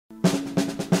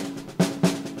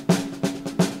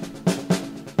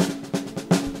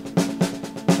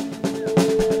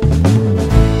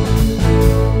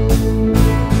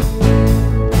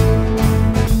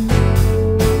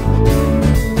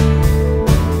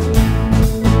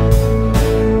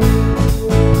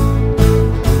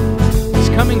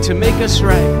us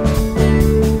right.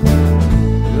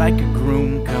 Like a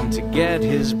groom come to get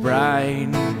his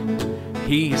bride,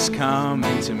 he is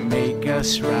coming to make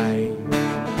us right.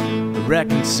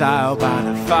 Reconciled by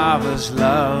the Father's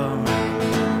love,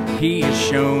 he has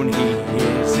shown he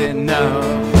is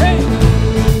enough. Hey!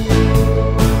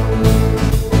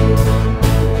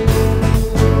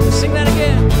 Sing that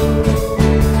again.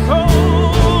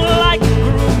 Oh, like a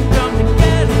groom come to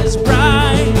get his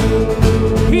bride,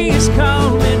 he is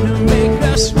coming to make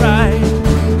us right.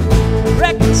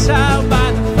 Reconciled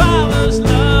by the Father's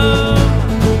love,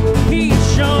 he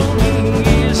has shown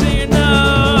he is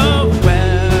enough.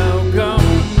 Welcome,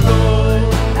 Lord,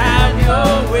 have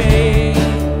your way.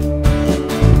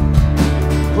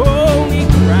 Oh, we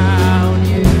crown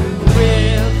you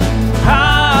with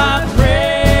our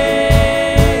praises.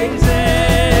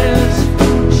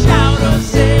 Shout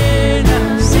Hosanna,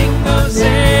 sing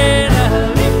Hosanna,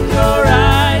 lift your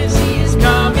eyes, he is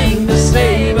coming to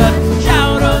save us.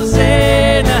 Shout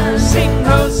Hosanna, sing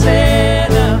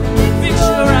Hosanna, fix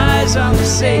your eyes on the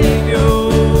Savior.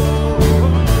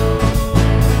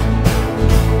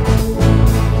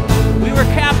 We were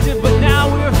captive, but now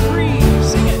we are free.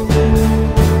 Sing it.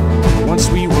 Once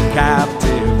we were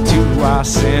captive to our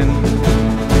sin,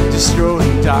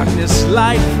 destroying darkness,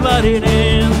 light flooded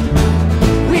in.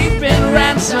 We've been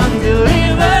ransomed,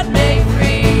 delivered, made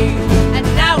free, and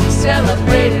now we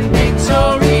celebrate in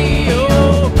victory.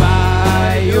 Oh,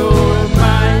 by your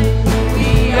might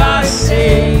we are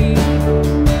saved.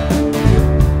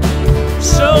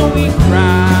 So we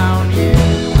crown you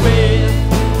with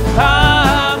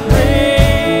our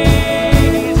praises.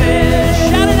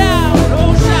 Shout it out.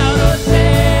 Oh, shout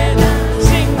Hosanna,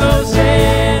 sing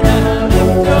Hosanna,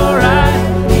 lift your eyes,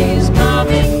 he's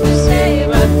coming to save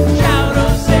us. Shout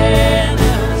Hosanna,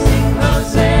 sing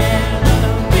Hosanna,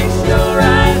 fix your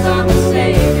eyes on the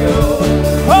Savior.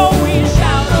 Oh, we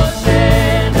shout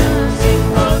Hosanna, sing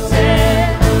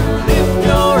Hosanna, lift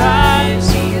your eyes,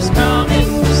 he is coming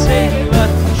to save us.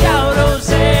 Shout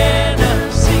Hosanna,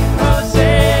 sing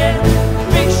Hosanna,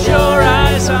 fix your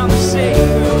eyes on the Savior.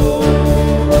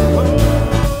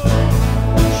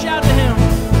 Shout to him.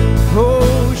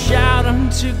 Oh, shout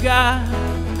unto God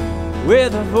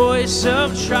with a voice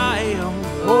of triumph.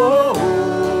 Oh,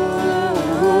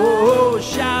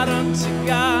 shout unto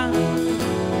God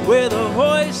with a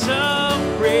voice of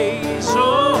praise.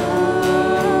 Oh,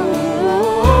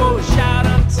 shout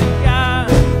unto God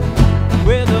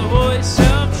with a voice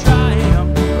of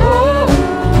triumph.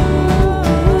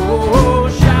 Oh,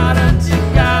 shout unto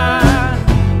God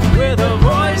with a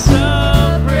voice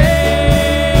of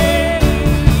praise.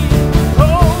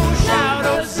 Oh, shout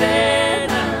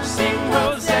Hosanna, sing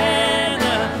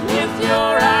Hosanna, lift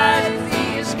your eyes, he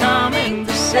is coming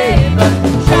to save us.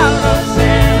 Shout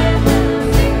Hosanna,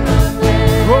 sing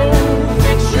Hosanna, oh,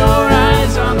 fix your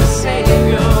eyes on the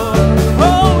Savior.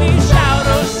 Oh, we shout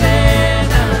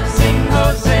Hosanna, sing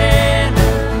Hosanna,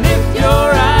 lift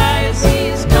your eyes,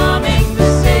 he's coming to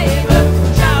save us.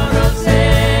 Shout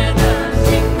Hosanna,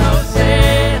 sing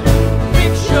Hosanna,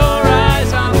 fix your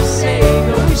eyes on the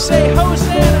Savior. We say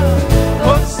Hosanna,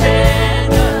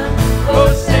 Hosanna,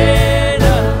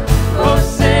 Hosanna,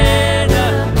 Hosanna,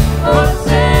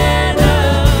 Hosanna,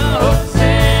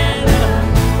 Hosanna,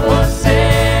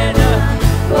 Hosanna,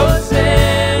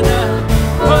 Hosanna,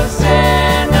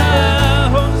 Hosanna,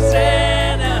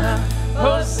 Hosanna,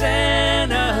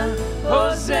 Hosanna,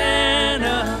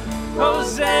 Hosanna,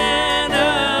 Hosanna,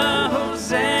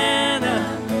 Hosanna,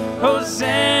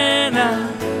 Hosanna,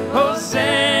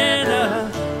 Hosanna,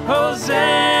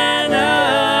 Hosanna.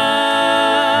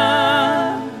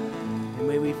 And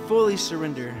may we fully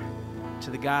surrender to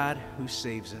the God who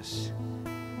saves us.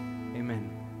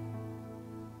 Amen.